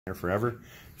there forever.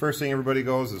 First thing everybody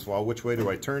goes is, well, which way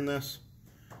do I turn this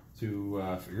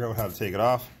to figure out how to take it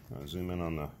off. I'll zoom in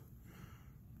on the,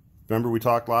 remember we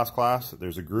talked last class that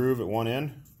there's a groove at one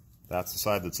end. That's the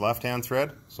side that's left-hand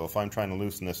thread. So if I'm trying to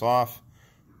loosen this off,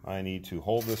 I need to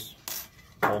hold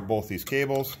both these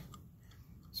cables.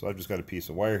 So I've just got a piece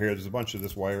of wire here. There's a bunch of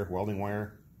this wire, welding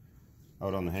wire,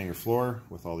 out on the hangar floor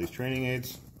with all these training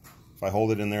aids. If I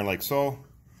hold it in there like so,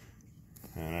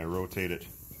 and I rotate it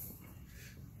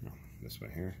this way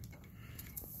here,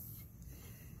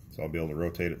 so I'll be able to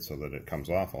rotate it so that it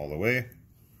comes off all the way.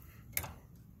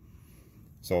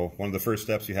 So one of the first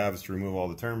steps you have is to remove all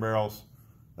the turn barrels.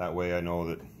 That way I know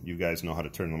that you guys know how to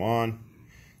turn them on.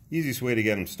 Easiest way to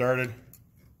get them started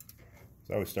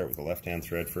is I always start with the left-hand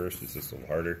thread first. It's just a little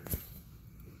harder.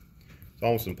 It's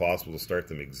almost impossible to start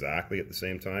them exactly at the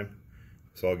same time.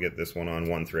 So I'll get this one on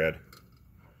one thread,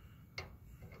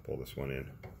 pull this one in,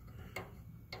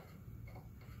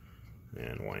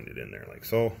 and wind it in there like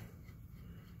so.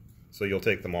 So you'll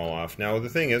take them all off. Now the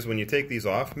thing is, when you take these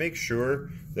off, make sure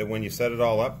that when you set it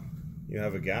all up, you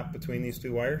have a gap between these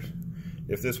two wires.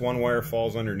 If this one wire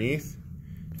falls underneath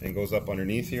and goes up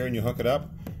underneath here and you hook it up,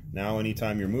 now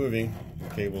anytime you're moving,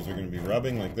 the cables are going to be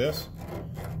rubbing like this.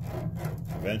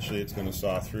 Eventually it's going to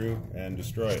saw through and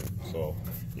destroy it. So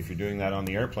if you're doing that on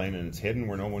the airplane and it's hidden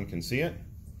where no one can see it,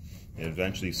 it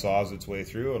eventually saws its way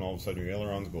through and all of a sudden your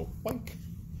ailerons go boink.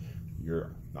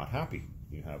 You're not happy.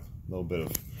 You have a little bit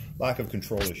of lack of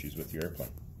control issues with your airplane.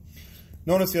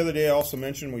 Notice the other day I also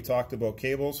mentioned we talked about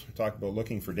cables. We talked about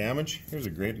looking for damage. Here's a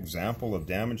great example of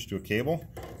damage to a cable.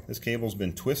 This cable's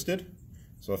been twisted.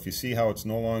 So if you see how it's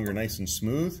no longer nice and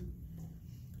smooth,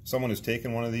 someone has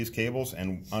taken one of these cables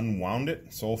and unwound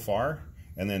it so far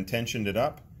and then tensioned it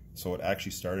up so it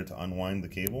actually started to unwind the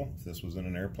cable. If this was in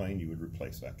an airplane, you would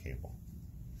replace that cable.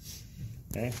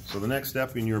 Okay, so the next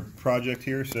step in your project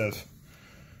here says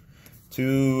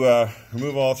to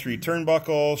remove all three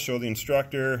turnbuckles, show the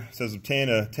instructor. It says obtain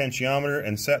a tensiometer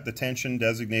and set the tension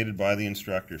designated by the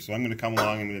instructor. So I'm going to come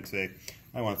along, I'm going to say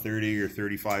I want 30 or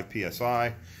 35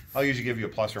 psi. I'll usually give you a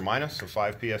plus or minus of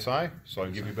 5 psi, so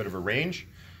I'll give you a bit of a range.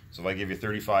 So if I give you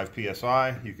 35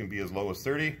 psi, you can be as low as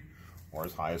 30 or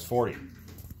as high as 40.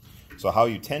 So how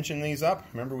you tension these up,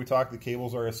 remember we talked the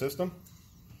cables are a system?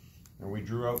 And we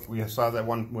drew out, we saw that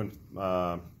one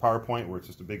PowerPoint where it's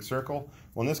just a big circle.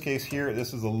 Well, in this case here,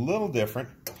 this is a little different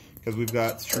because we've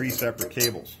got 3 separate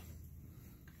cables.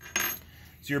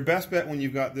 So your best bet when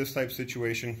you've got this type of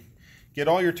situation, get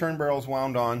all your turn barrels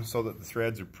wound on so that the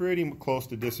threads are pretty close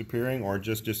to disappearing or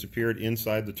just disappeared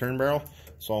inside the turn barrel.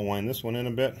 So I'll wind this one in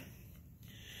a bit.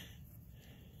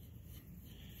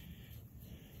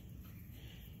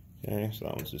 Okay, so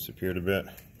that one's disappeared a bit.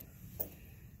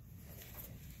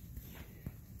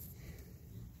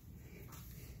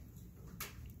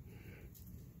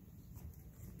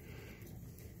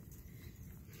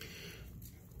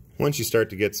 Once you start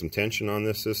to get some tension on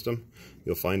this system,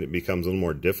 you'll find it becomes a little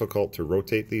more difficult to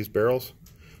rotate these barrels.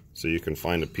 So you can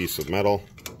find a piece of metal,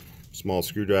 small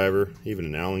screwdriver, even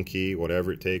an Allen key,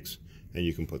 whatever it takes, and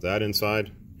you can put that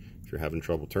inside if you're having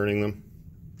trouble turning them.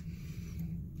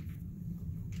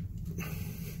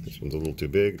 This one's a little too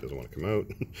big, it doesn't want to come out.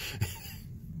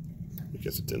 I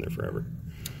guess it's in there forever.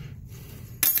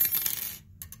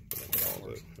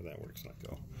 That works, let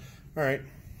go. Alright.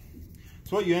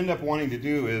 So what you end up wanting to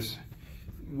do is,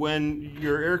 when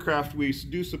your aircraft, we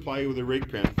do supply you with a rig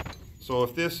pin. So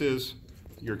if this is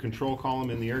your control column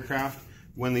in the aircraft,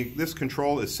 when this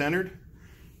control is centered,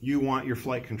 you want your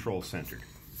flight control centered.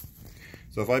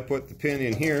 So if I put the pin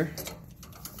in here,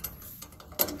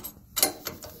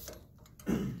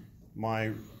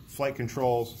 my flight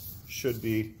controls should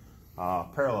be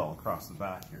parallel across the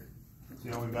back here. So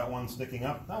you know we've got one sticking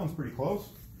up. That one's pretty close.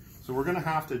 So we're going to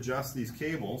have to adjust these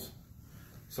cables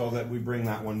so that we bring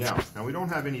that one down. Now we don't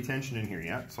have any tension in here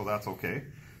yet, so that's okay.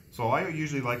 So I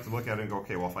usually like to look at it and go,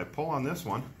 okay, well if I pull on this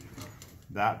one,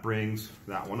 that brings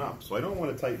that one up. So I don't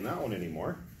want to tighten that one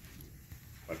anymore.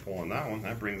 If I pull on that one,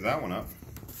 that brings that one up.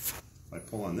 If I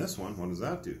pull on this one, what does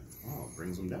that do? Oh, it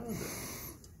brings them down a bit,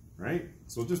 right?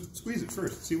 So just squeeze it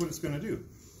first, see what it's going to do.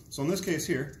 So in this case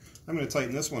here, I'm going to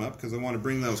tighten this one up because I want to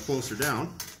bring those closer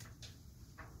down.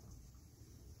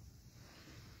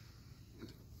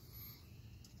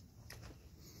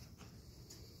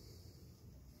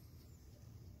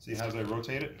 See how I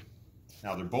rotate it?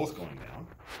 Now they're both going down,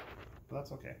 but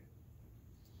that's okay.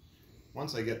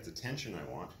 Once I get the tension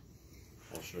I want,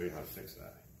 I'll show you how to fix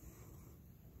that.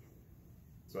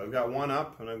 So I've got one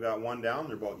up and I've got one down,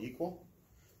 they're both equal.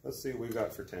 Let's see what we've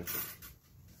got for tension.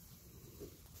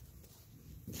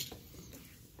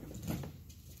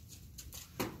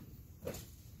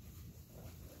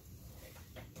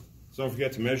 So don't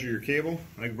forget to measure your cable.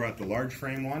 I brought the large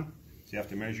frame one. So you have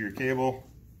to measure your cable,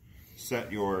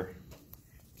 set your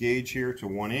gauge here to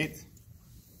 1/8.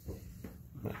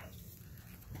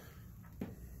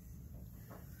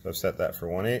 So I've set that for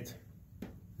 1/8.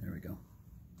 There we go.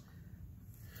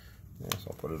 Yeah,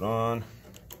 so I'll put it on.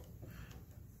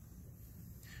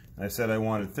 I said I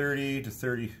wanted 30 to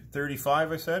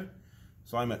 35, I said.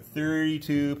 So I'm at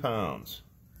 32 pounds.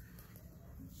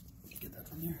 Get that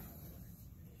from here.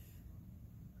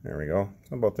 There we go.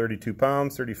 So about 32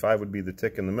 pounds. 35 would be the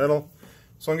tick in the middle.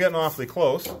 So I'm getting awfully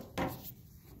close.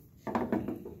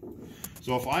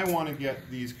 So if I want to get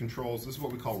these controls, this is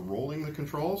what we call rolling the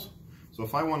controls. So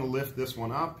if I want to lift this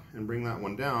one up and bring that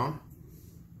one down,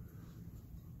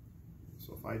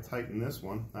 so if I tighten this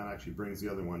one, that actually brings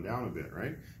the other one down a bit,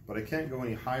 right? But I can't go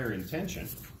any higher in tension.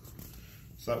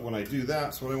 So that when I do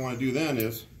that, so what I want to do then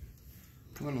is,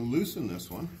 I'm going to loosen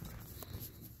this one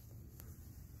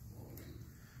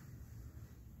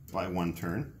by 1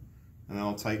 turn, and then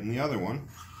I'll tighten the other one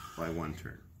by 1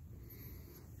 turn.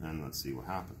 And let's see what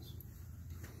happens.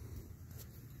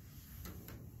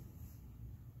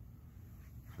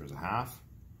 There's a half.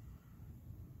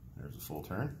 There's a full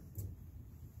turn.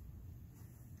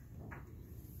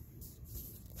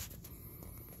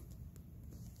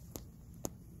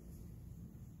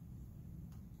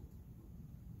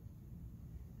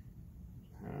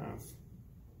 Half.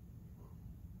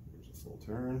 There's a full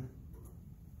turn.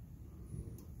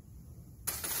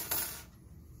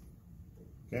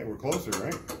 Okay, we're closer,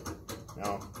 right?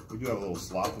 Now, we do have a little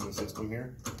slop in the system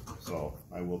here, so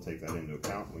I will take that into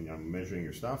account when I'm measuring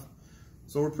your stuff.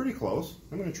 So we're pretty close.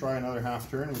 I'm going to try another half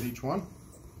turn with each one.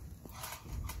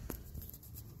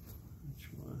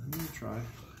 I'm going to try,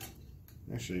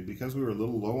 actually, because we were a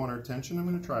little low on our tension, I'm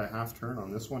going to try a half turn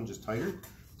on this one, just tighter,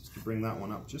 just to bring that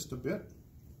one up just a bit.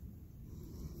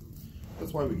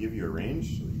 That's why we give you a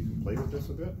range, so that you can play with this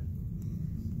a bit.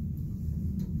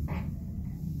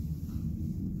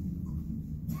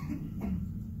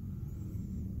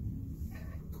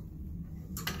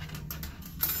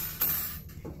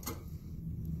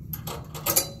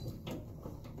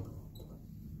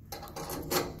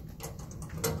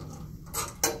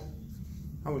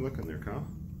 How are we looking there, Kyle?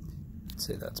 I'd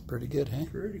say that's pretty good, hey?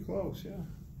 Pretty close, yeah.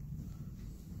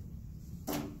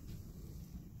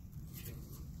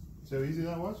 See how easy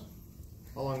that was?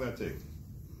 How long did that take?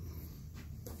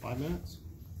 5 minutes?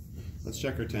 Let's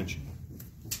check our tension.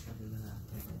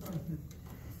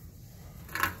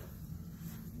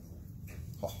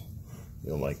 Oh,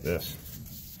 you'll like this.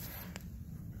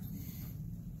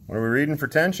 What are we reading for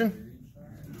tension?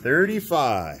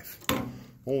 35.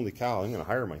 Holy cow, I'm going to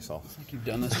hire myself. I think you've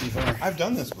done this before. I've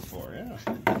done this before, yeah.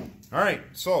 All right,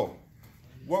 so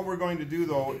what we're going to do,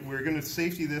 though, we're going to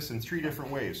safety this in 3 different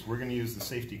ways. We're going to use the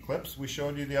safety clips we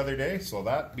showed you the other day, so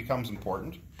that becomes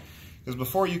important. Because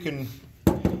before you can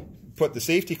put the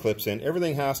safety clips in,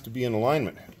 everything has to be in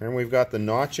alignment. And we've got the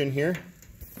notch in here,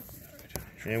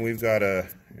 and we've got a,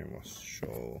 here we'll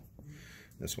show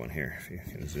this one here, if you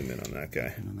can zoom in on that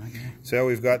guy. So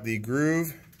we've got the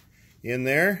groove in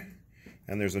there,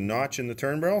 and there's a notch in the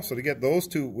turn barrel. So to get those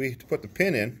two, to put the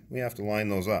pin in, we have to line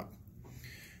those up.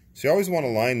 So you always want to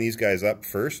line these guys up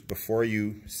first before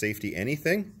you safety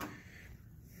anything,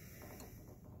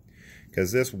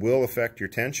 because this will affect your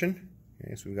tension.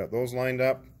 Okay, so we've got those lined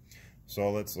up. So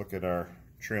let's look at our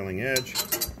trailing edge.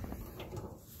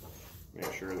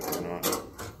 Make sure that we're not.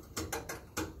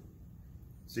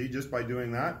 See, just by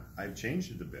doing that, I've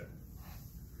changed it a bit.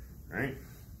 All right.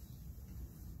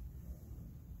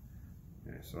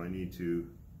 Okay, so I need to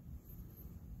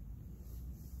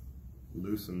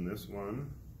loosen this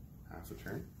one half a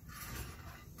turn.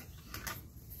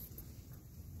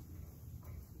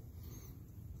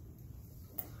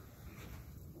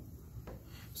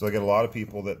 So I get a lot of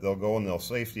people that they'll go and they'll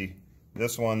safety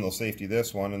this one, they'll safety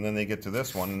this one, and then they get to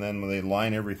this one, and then when they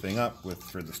line everything up with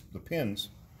for the pins,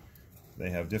 they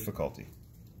have difficulty.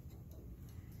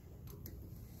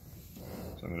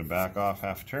 So I'm going to back off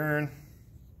half a turn.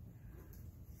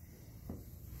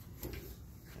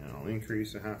 And I'll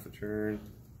increase a half a turn.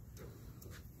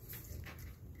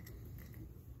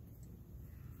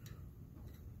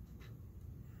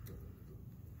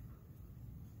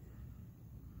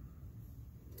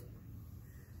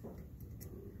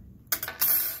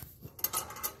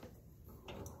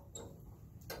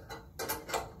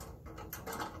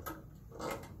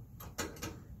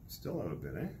 Still out a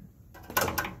bit, eh?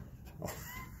 Oh.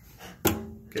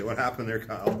 Okay, what happened there,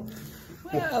 Kyle?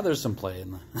 Well, there's some play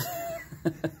in there.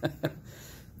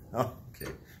 Oh,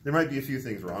 okay. There might be a few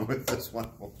things wrong with this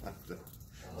one. We'll have to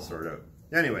sort out.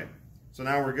 Anyway, so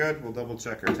now we're good. We'll double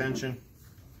check our tension.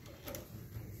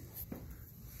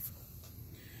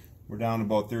 We're down to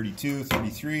about 32,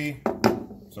 33,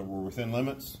 so we're within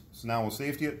limits. So now we'll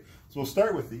safety it. So we'll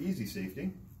start with the easy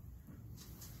safety.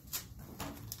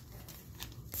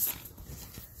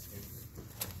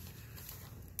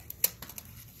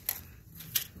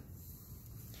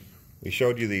 We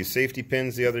showed you these safety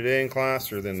pins the other day in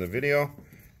class, or in the video,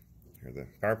 or the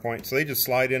PowerPoint. So they just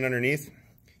slide in underneath.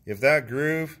 If that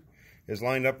groove is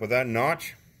lined up with that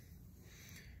notch,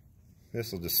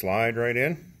 this will just slide right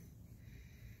in.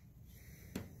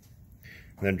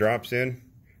 And then drops in.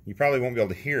 You probably won't be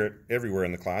able to hear it everywhere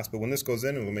in the class, but when this goes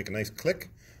in, it will make a nice click,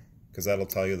 because that'll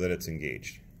tell you that it's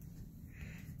engaged.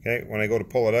 Okay, when I go to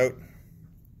pull it out,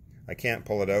 I can't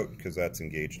pull it out because that's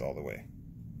engaged all the way.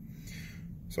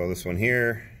 So this one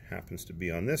here happens to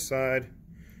be on this side,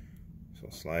 so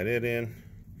I'll slide it in.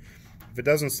 If it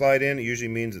doesn't slide in, it usually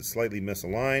means it's slightly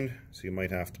misaligned, so you might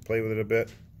have to play with it a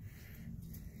bit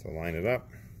to line it up.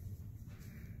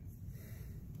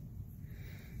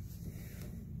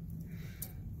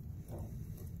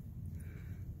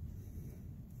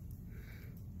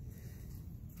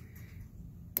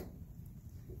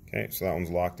 Okay, so that one's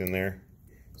locked in there.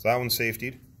 So that one's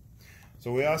safetied.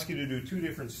 So we ask you to do two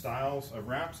different styles of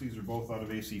wraps. These are both out of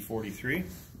AC43.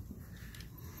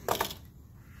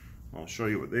 I'll show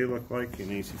you what they look like in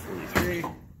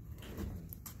AC43.